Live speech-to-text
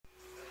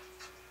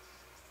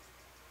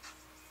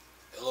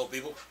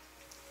people.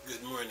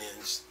 Good morning.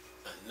 It's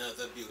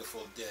another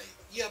beautiful day.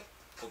 Yep.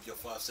 Hope your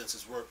five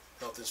senses work.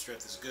 Health and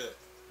strength is good.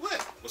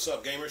 What? What's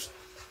up, gamers?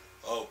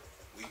 Oh,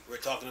 we're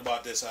talking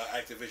about this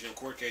Activision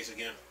court case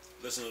again.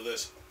 Listen to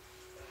this.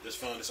 Just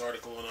found this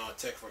article on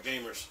Tech for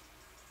Gamers.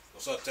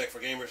 What's up, Tech for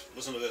Gamers?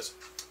 Listen to this.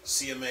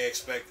 CMA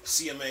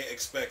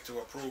expect to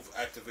approve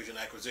Activision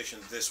acquisition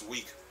this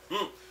week.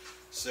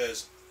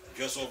 Says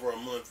just over a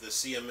month, the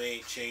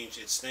CMA changed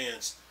its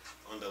stance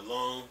on the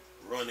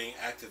long-running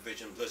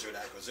Activision Blizzard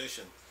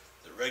acquisition.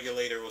 The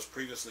regulator was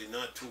previously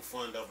not too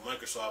fond of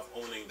Microsoft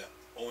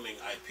owning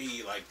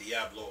IP like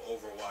Diablo,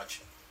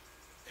 Overwatch,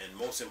 and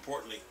most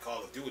importantly,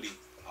 Call of Duty.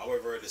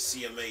 However, the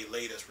CMA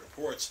latest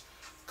reports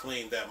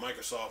claim that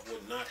Microsoft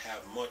would not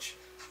have much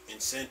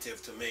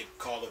incentive to make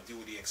Call of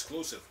Duty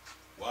exclusive.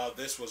 While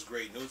this was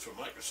great news for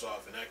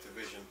Microsoft and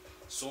Activision,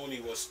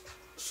 Sony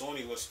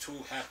was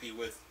too happy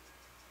with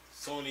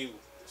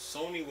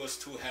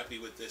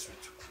this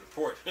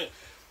report.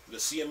 The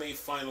CMA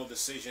final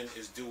decision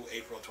is due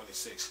April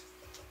 26,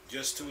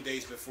 just 2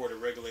 days before the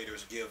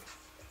regulators give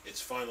its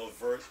final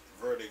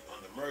verdict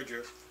on the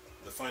merger.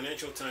 The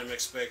Financial Times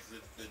expects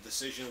that the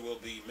decision will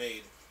be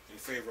made in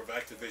favor of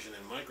Activision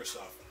and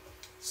Microsoft.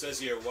 It says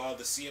here, while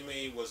the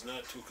CMA was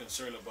not too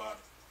concerned about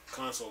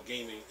console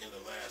gaming in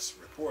the last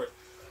report,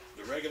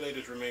 the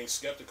regulators remain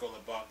skeptical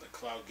about the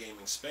cloud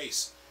gaming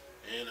space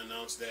and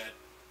announced that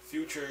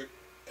future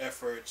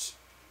efforts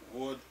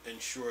would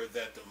ensure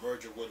that the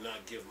merger would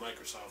not give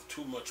Microsoft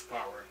too much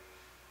power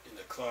in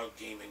the cloud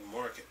gaming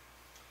market.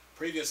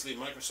 Previously,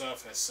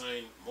 Microsoft has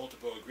signed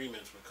multiple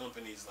agreements with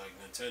companies like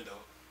Nintendo.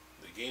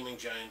 The gaming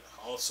giant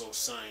also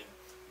signed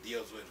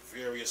deals with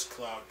various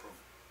cloud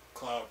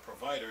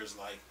providers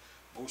like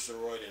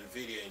Boosteroid,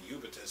 Nvidia, and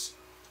Ubisoft.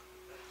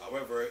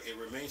 However, it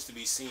remains to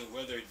be seen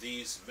whether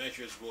these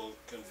measures will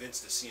convince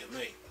the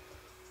CMA.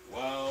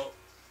 While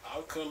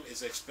outcome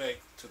is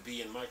expected to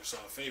be in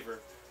Microsoft's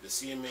favor, the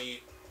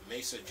CMA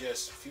may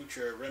suggest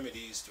future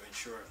remedies to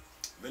ensure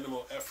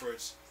minimal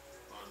efforts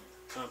on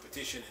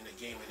competition in the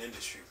gaming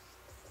industry.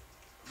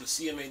 The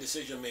CMA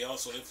decision may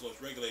also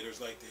influence regulators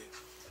like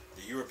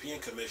the European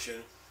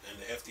Commission and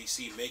the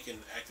FTC, making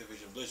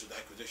Activision Blizzard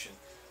acquisition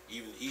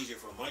even easier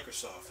for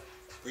Microsoft.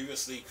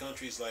 Previously,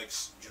 countries like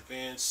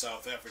Japan,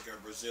 South Africa,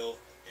 Brazil,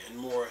 and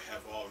more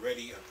have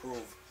already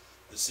approved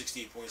the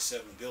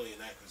 $68.7 billion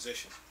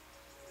acquisition.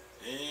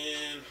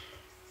 And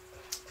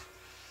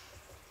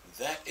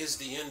that is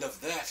the end of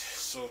that.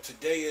 So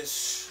today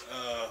is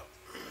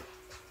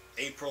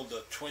April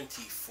the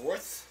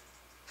 24th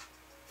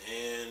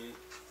and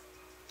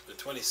the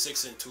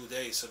 26th in 2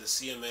 days. So the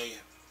CMA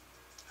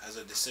has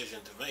a decision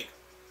to make,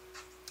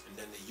 and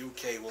then the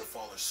UK will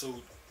follow suit,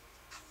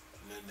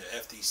 and then the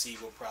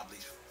FTC will probably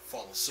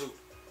follow suit.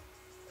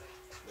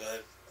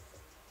 But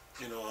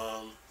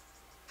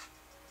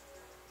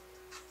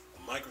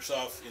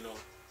Microsoft,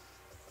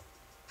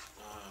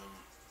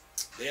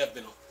 they have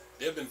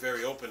been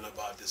very open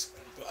about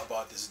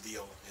this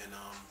deal, and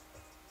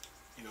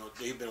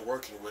they've been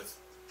working with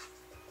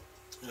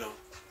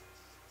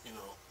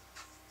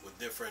with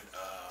different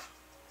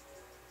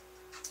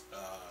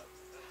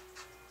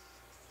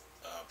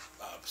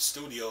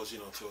studios, to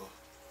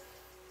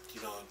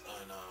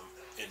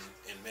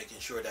and making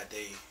sure that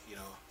they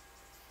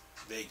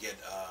get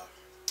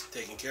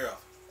taken care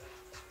of.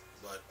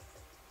 But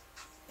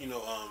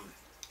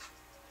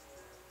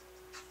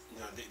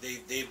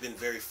they've been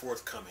very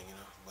forthcoming,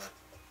 but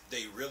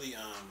they really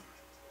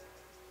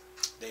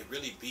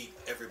beat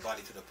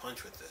everybody to the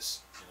punch with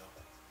this.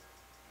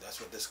 That's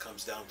what this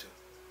comes down to.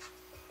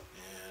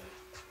 And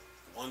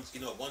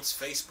once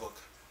Facebook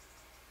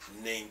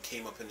name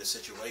came up in the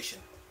situation,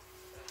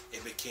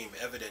 it became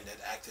evident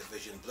that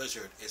Activision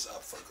Blizzard is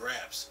up for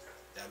grabs.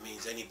 That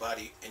means any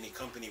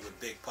company with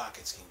big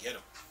pockets can get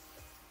them.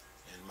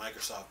 And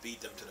Microsoft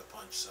beat them to the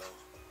punch. So,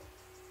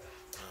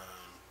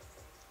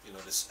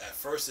 at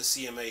first the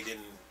CMA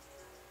didn't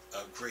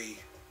agree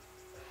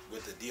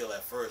with the deal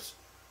at first,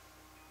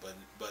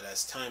 but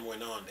as time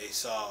went on, they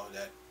saw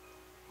that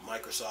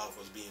Microsoft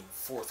was being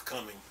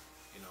forthcoming,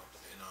 and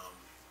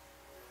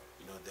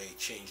they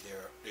changed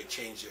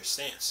their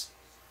stance.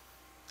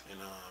 And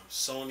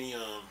Sony,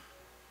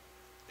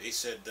 they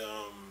said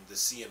the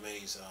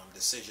CMA's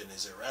decision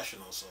is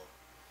irrational, so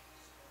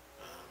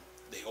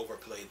they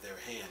overplayed their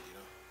hand,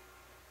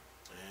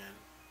 And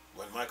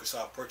when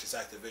Microsoft purchased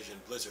Activision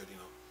Blizzard,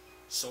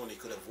 Sony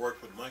could have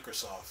worked with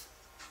Microsoft,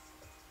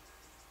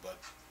 but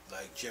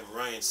like Jim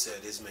Ryan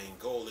said, his main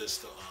goal is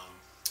to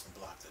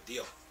block the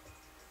deal.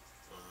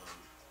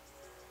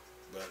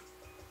 But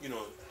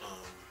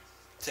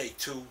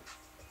Take-Two,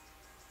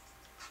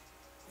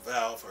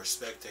 Valve are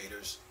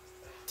spectators.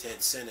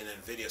 Tencent and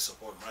Nvidia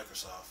support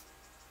Microsoft.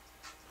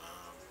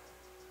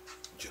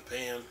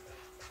 Japan,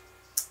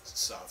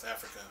 South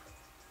Africa,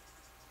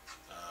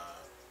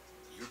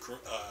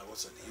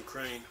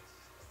 Ukraine,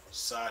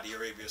 Saudi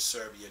Arabia,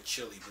 Serbia,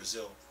 Chile,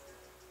 Brazil.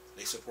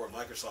 They support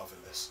Microsoft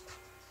in this.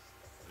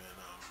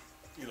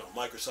 And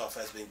Microsoft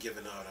has been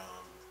giving out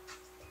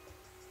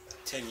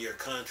 10-year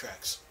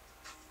contracts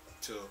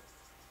to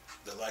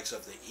the likes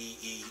of the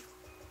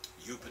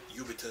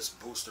Ubitus,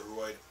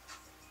 Boosteroid,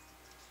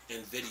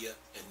 Nvidia,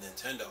 and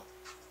Nintendo.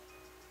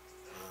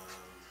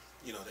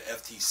 You know, the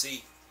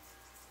FTC,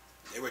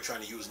 they were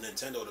trying to use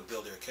Nintendo to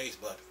build their case,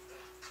 but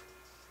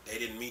they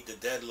didn't meet the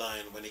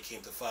deadline when it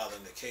came to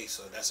filing the case,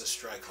 so that's a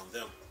strike on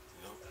them,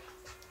 you know.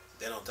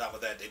 Then on top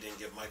of that, they didn't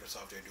give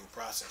Microsoft their due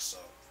process, so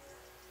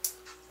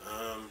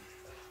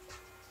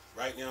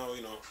right now,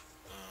 you know,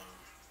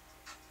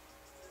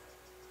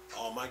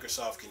 all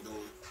Microsoft can do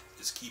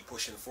is keep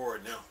pushing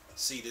forward now.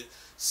 See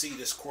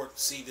this court,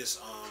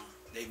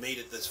 they made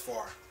it this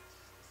far.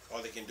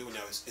 All they can do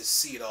now is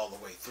see it all the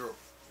way through,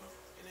 you know,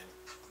 and then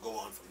go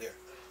on from there.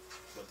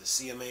 But the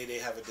CMA, they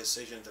have a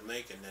decision to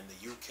make, and then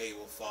the UK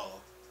will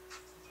follow,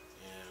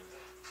 and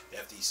the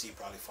FTC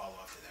probably follow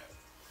after that.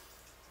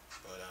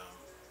 But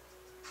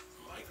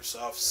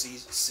Microsoft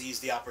sees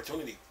the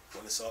opportunity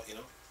when it's all, you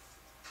know,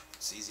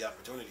 sees the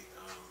opportunity.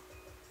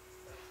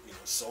 You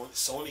know,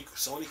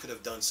 Sony could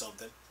have done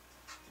something.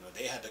 You know,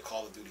 they had the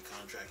Call of Duty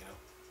contract. You know,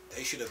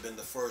 they should have been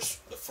the first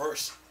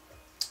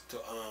to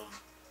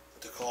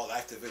call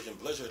Activision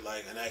Blizzard,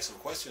 like, and ask some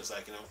questions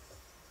like, you know,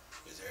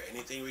 is there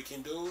anything we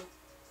can do?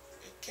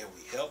 Can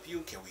we help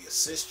you? Can we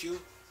assist you?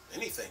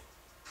 Anything.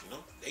 You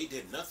know, they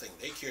did nothing.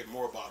 They cared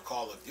more about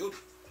Call of Duty.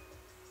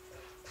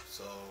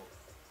 So,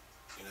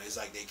 you know, it's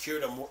like they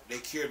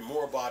cared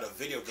more about a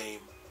video game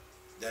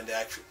than the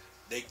actual.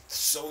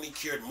 Sony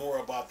cared more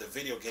about the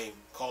video game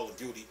Call of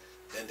Duty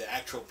than the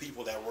actual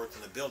people that worked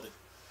in the building.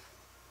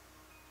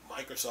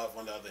 Microsoft,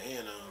 on the other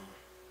hand,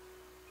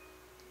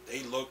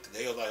 they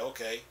were like,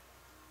 okay,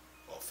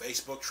 well,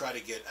 Facebook tried to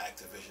get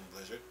Activision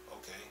Blizzard,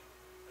 okay,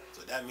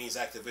 so that means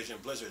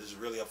Activision Blizzard is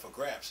really up for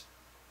grabs.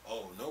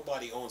 Oh,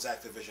 nobody owns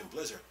Activision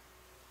Blizzard.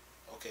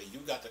 Okay, you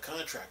got the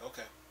contract.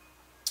 Okay,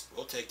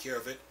 we'll take care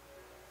of it.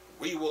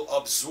 We will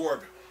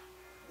absorb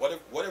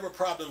whatever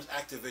problems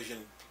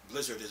Activision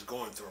Blizzard is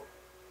going through.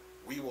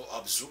 We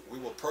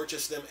will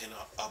purchase them and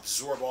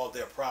absorb all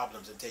their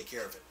problems and take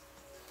care of it.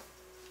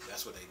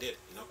 That's what they did,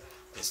 you know.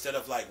 Instead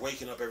of like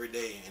waking up every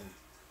day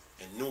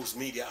and news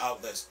media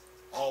outlets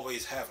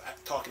always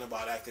talking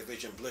about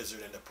Activision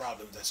Blizzard and the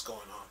problem that's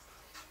going on.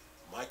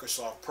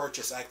 Microsoft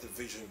purchased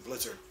Activision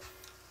Blizzard,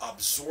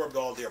 absorbed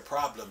all their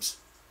problems,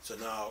 so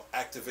now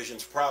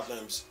Activision's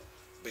problems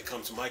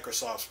becomes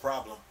Microsoft's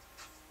problem,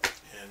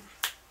 and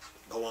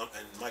go on,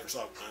 and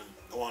Microsoft and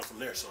go on from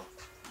there. So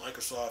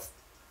Microsoft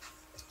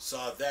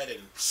saw that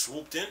and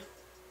swooped in,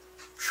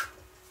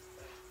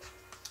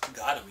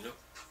 got him, you know.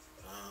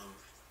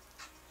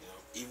 You know,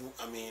 even,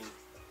 I mean,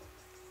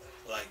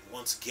 like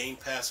once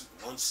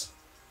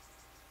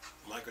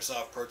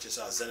Microsoft purchased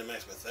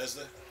ZeniMax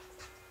Bethesda,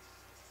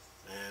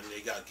 and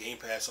they got Game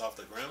Pass off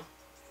the ground,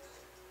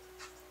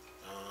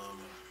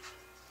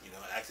 you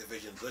know,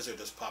 Activision Blizzard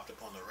just popped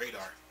up on the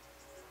radar.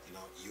 You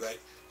know,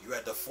 you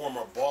had the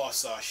former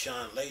boss,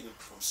 Sean Layden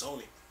from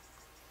Sony,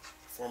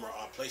 former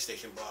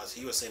PlayStation boss.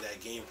 He was saying that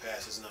Game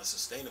Pass is not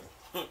sustainable.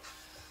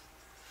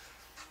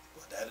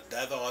 But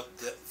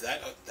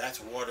that's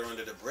water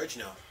under the bridge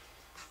now.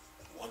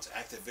 Once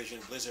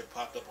Activision Blizzard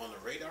popped up on the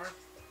radar,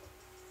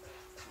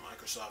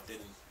 Microsoft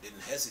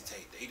didn't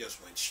hesitate. They just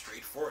went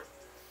straight for it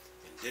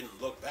and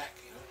didn't look back,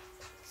 you know.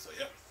 So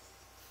yeah,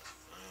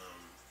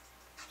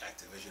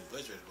 Activision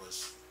Blizzard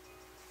was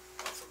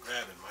up for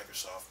grab, and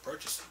Microsoft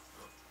purchased them.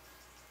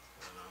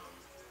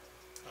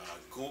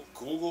 You know?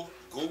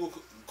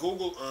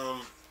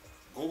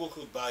 Google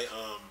could buy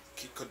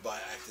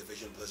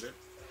Activision Blizzard.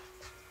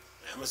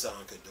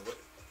 Amazon could do it.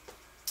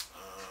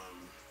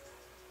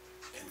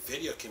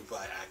 Nvidia can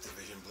buy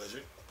Activision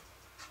Blizzard.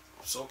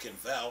 So can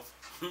Valve.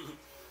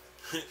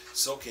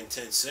 So can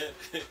Tencent.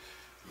 You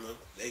know,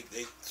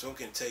 they so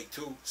can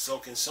Take-Two. So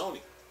can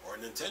Sony or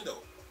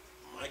Nintendo.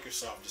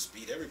 Microsoft just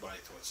beat everybody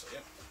to it. So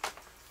yeah.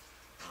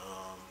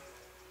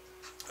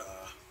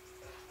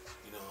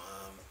 You know,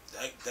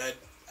 that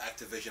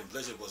Activision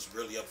Blizzard was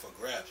really up for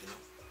grabs. You know,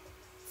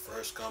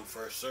 first come,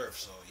 first serve.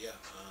 So yeah,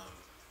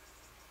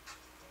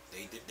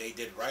 they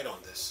did right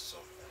on this. So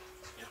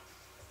yeah.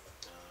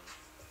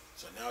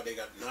 So now they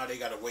got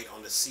to wait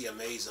on the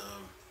CMA's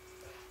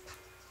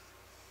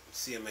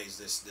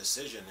this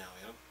decision now.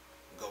 You know,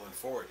 going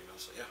forward. You know,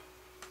 so yeah,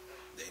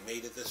 they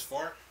made it this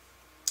far.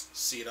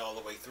 See it all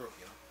the way through.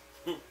 You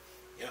know,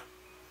 yeah.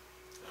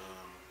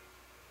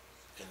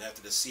 And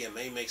after the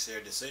CMA makes their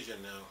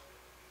decision now,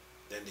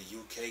 then the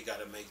UK got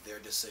to make their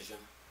decision,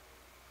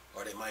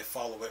 or they might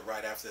follow it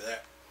right after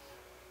that,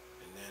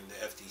 and then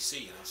the FTC,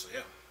 you know. So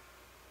yeah,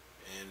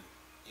 and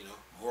you know,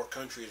 more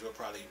countries will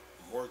probably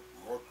more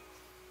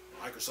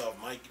Microsoft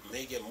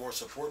may get more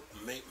support,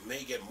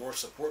 may get more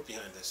support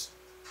behind this.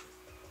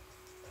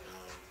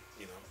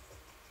 You know,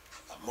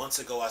 months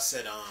ago I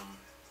said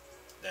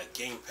that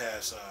Game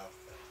Pass,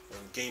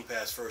 when Game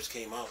Pass first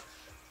came out,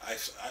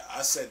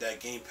 I said that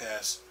Game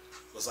Pass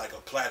was like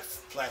a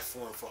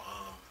platform for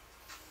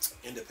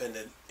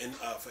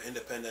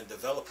independent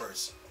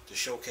developers to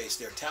showcase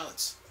their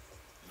talents.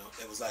 You know,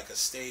 it was like a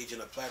stage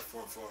and a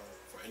platform for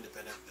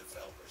independent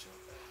developers. You know,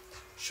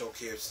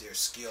 showcase their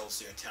skills,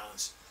 their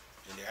talents,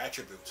 and their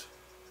attributes.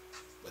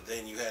 But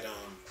then you had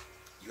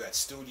you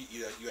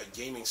had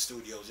gaming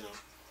studios,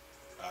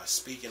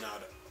 speaking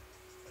out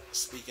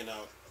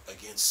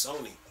against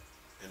Sony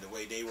and the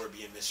way they were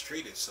being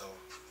mistreated. So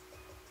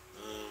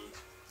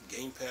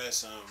Game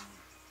Pass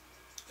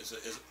it's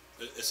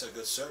a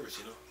good service,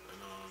 and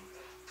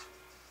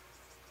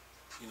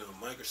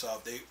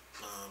Microsoft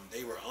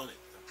they were on it.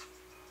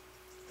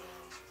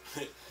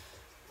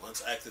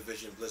 Once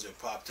Activision Blizzard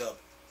popped up,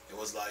 it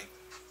was like,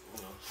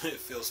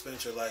 Phil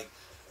Spencer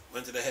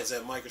went to the heads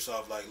at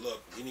Microsoft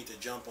look, we need to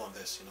jump on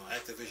this.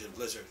 Activision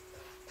Blizzard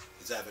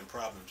is having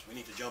problems. We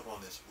need to jump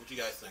on this. What do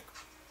you guys think?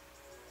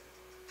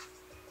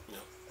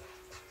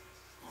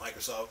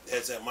 Microsoft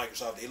heads at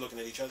Microsoft, they looking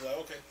at each other like,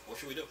 okay, what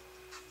should we do?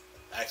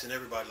 Asking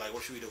everybody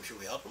what should we do? Should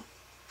we help them?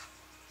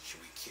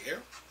 Should we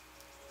care?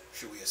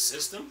 Should we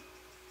assist them?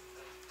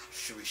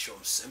 Should we show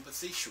them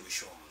sympathy? Should we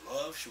show them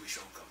love? Should we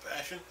show them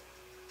compassion?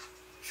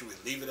 Should we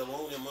leave it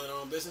alone and mind our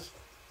own business?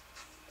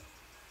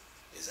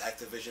 Is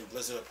Activision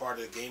Blizzard a part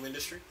of the game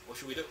industry? What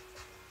should we do?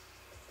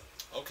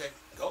 Okay,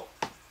 go.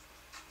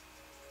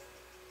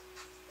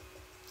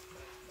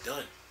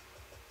 Done.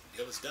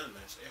 Deal is done,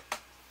 man. So, yeah.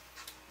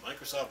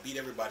 Microsoft beat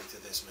everybody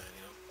to this, man.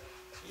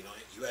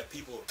 You had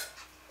people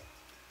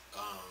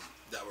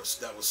that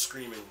was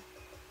screaming.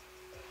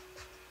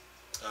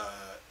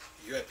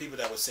 You had people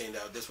that were saying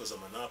that this was a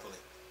monopoly.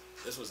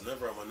 This was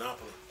never a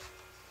monopoly.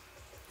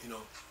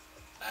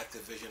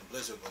 Activision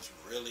Blizzard was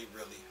really,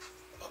 really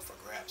up for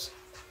grabs.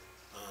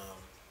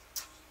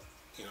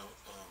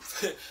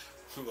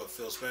 What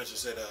Phil Spencer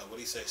said, what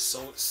he said,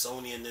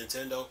 Sony and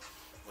Nintendo,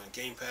 when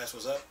Game Pass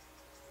was up,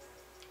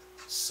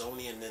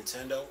 Sony and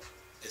Nintendo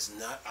is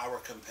not our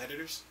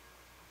competitors.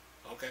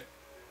 Okay.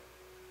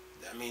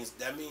 That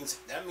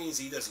means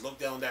he just looked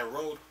down that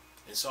road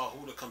and saw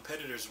who the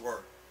competitors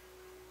were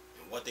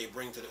and what they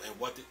bring to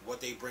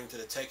what they bring to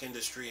the tech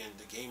industry and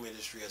the game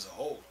industry as a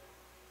whole.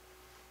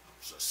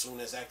 So as soon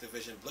as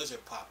Activision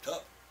Blizzard popped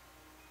up,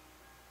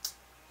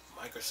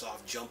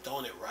 Microsoft jumped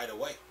on it right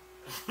away.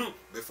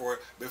 before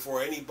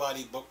any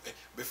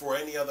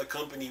other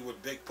company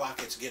with big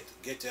pockets get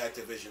to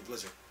Activision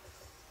Blizzard,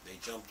 they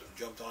jumped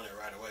on it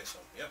right away. So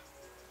yeah,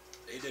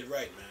 they did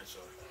right, man. So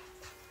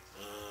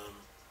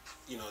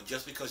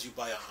just because you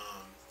buy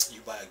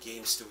a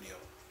game studio,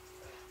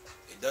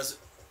 it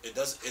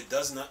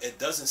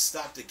doesn't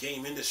stop the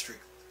game industry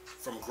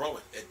from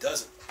growing. It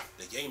doesn't.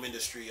 The game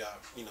industry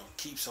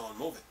keeps on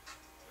moving.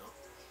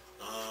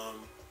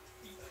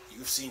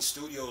 You've seen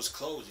studios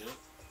close.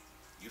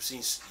 You've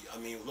seen.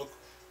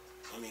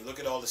 Look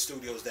at all the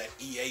studios that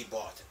EA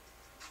bought.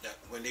 That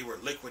when they were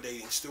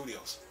liquidating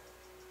studios,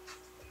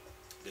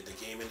 did the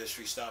game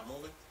industry stop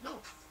moving? No,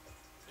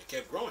 it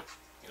kept growing.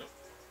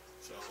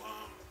 So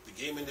the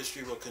game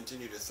industry will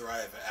continue to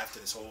thrive after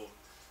this whole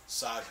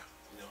saga.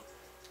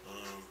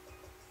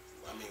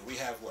 We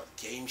have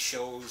game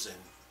shows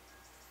and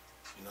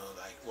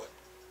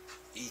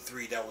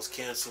E3 that was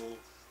canceled,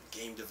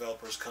 Game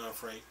Developers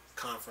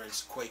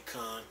Conference,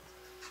 QuakeCon,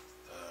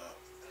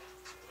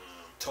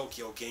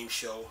 Tokyo Game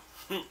Show,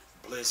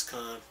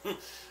 BlizzCon,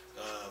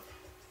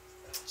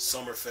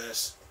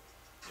 Summerfest.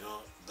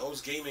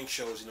 Those gaming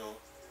shows,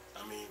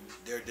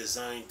 they're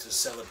designed to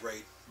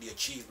celebrate the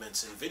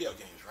achievements in video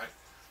games, right?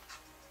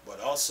 But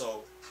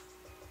also,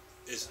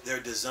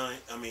 they're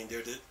designed.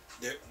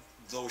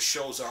 Those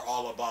shows are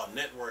all about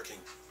networking.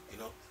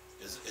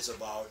 It's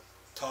about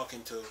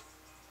talking to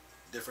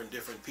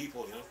different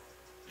people. And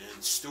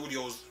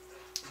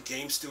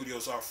game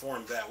studios are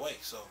formed that way.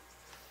 So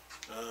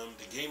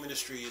the game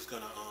industry is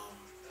gonna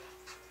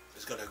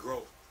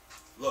grow.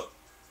 Look,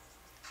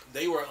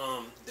 they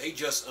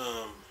just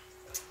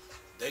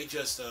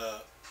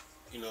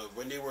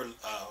when they were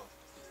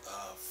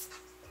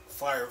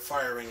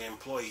firing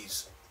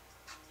employees,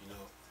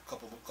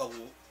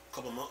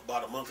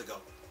 about a month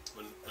ago,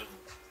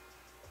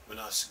 when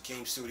us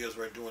game studios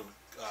were doing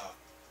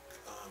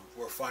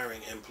were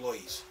firing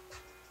employees,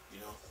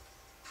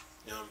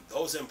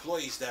 those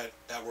employees that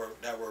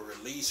were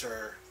released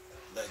or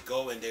let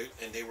go and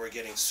they were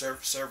getting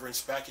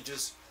severance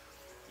packages,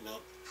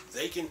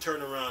 they can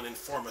turn around and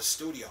form a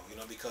studio,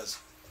 because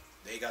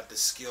they got the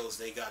skills,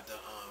 they got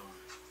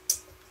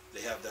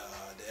they have the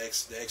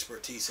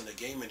expertise in the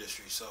game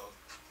industry. So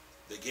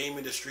the game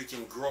industry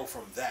can grow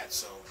from that.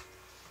 So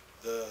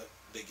the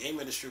game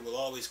industry will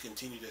always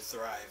continue to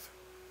thrive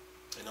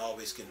and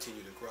always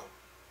continue to grow.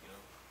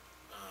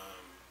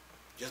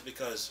 Just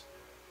because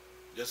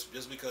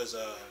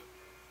a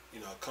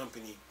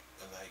company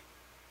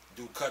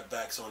do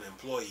cutbacks on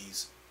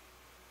employees,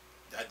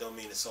 that don't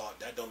mean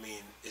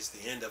it's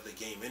the end of the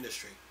game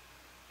industry.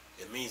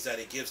 It means that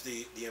it gives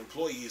the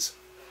employees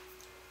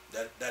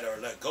that are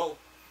let go.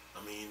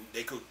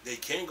 They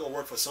can go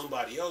work for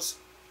somebody else,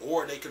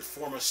 or they could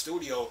form a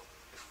studio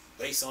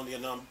based on the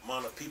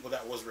amount of people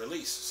that was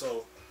released.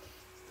 So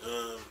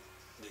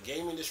the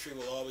game industry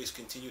will always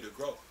continue to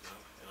grow.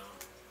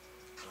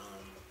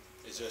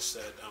 It's just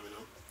that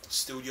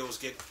studios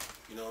get,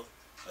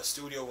 a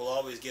studio will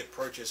always get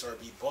purchased or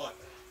be bought,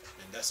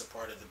 and that's a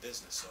part of the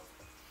business. So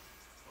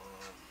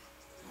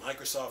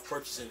Microsoft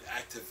purchasing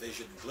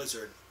Activision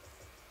Blizzard.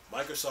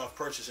 Microsoft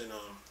purchasing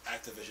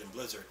Activision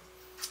Blizzard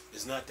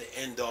is not the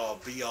end all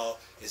be all.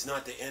 It's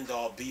not the end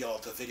all be all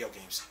to video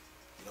games.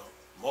 You know,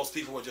 most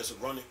people were just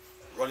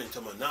running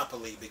to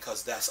Monopoly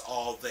because that's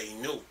all they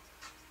knew.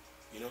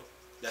 You know,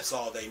 that's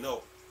all they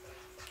know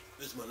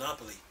is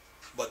Monopoly.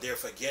 But they're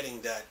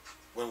forgetting that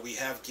when we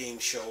have game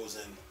shows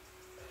and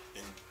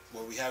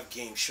when we have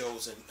game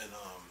shows and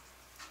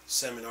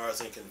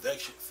seminars and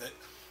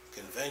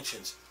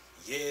conventions,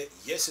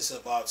 yes, it's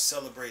about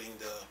celebrating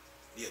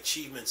the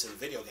achievements in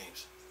video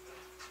games,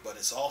 but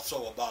it's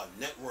also about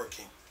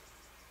networking.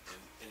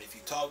 And if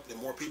you talk, the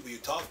more people you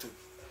talk to,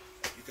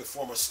 you can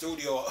form a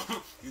studio.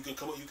 You can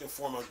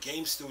form a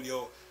game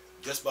studio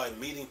just by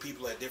meeting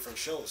people at different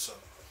shows. So,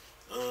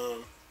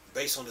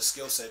 based on the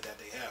skill set that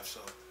they have.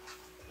 So,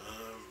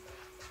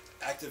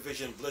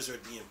 Activision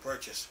Blizzard being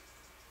purchased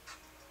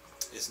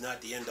is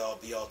not the end all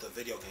be all to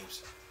video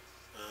games.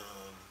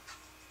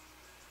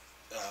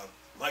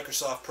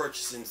 Microsoft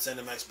purchasing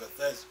ZeniMax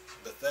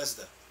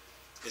Bethesda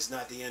is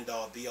not the end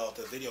all be all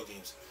to video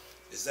games.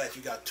 Is that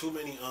you got too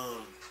many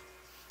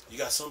you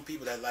got some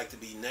people that like to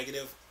be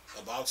negative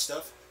about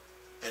stuff,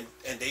 and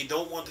they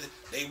don't want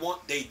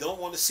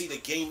to see the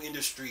game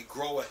industry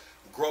grow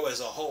as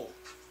a whole.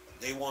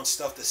 They want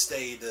stuff to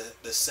stay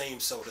the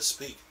same, so to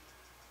speak.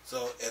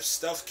 So if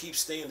stuff keeps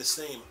staying the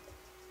same,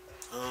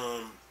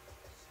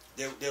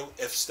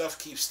 if stuff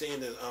keeps staying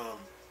the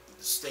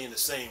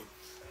same,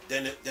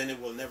 then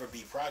it will never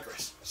be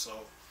progress.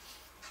 So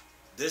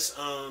this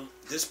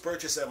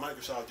purchase that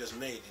Microsoft just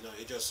made, you know,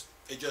 it just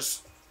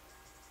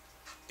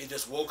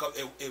woke up.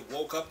 It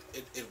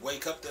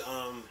wake up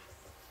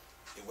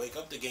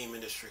the game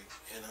industry,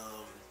 and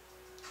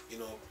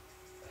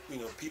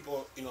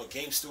people,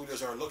 game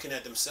studios are looking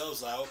at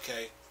themselves like,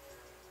 okay,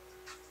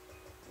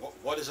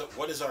 what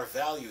is our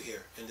value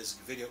here in this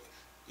video?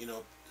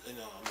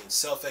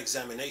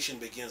 Self-examination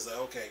begins like,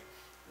 okay,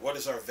 what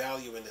is our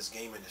value in this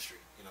game industry?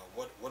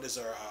 What is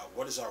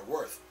our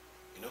worth?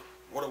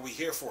 What are we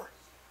here for?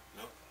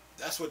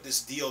 That's what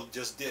this deal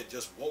just did.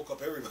 Just woke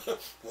up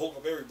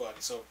everybody.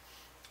 So,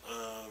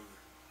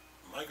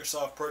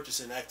 Microsoft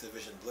purchasing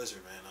Activision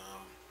Blizzard, man,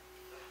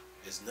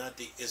 is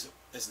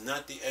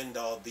not the end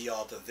all be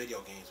all to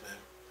video games, man.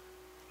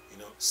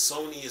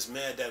 Sony is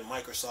mad that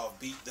Microsoft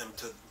beat them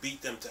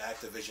to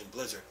Activision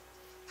Blizzard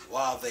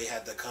while they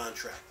had the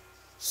contract.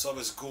 So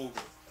is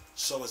Google.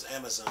 So is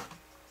Amazon.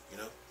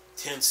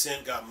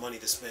 Tencent got money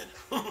to spend.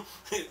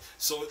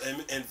 So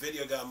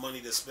Nvidia got money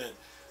to spend.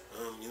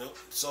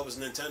 So is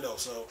Nintendo.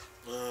 So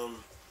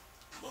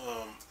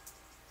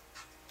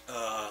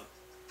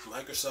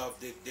Microsoft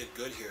did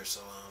good here.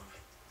 So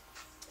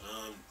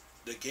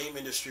the game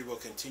industry will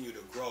continue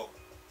to grow.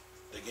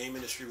 The game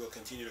industry will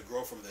continue to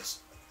grow from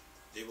this.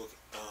 They will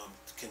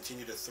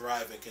continue to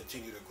thrive and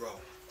continue to grow.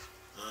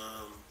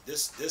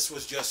 This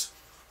was just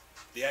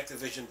the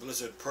Activision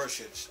Blizzard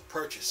purchase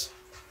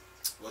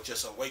was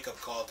just a wake-up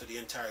call to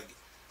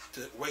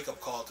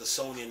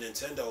Sony and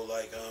Nintendo,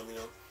 like,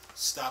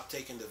 stop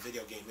taking the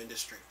video game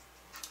industry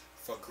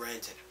for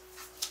granted.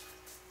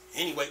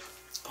 Anyway,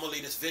 I'm gonna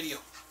leave this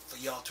video for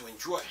y'all to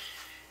enjoy.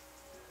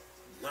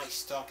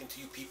 Nice talking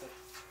to you people.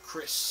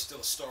 Chris, still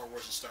a Star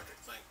Wars and Star Trek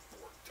fan.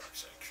 Dark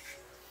Side.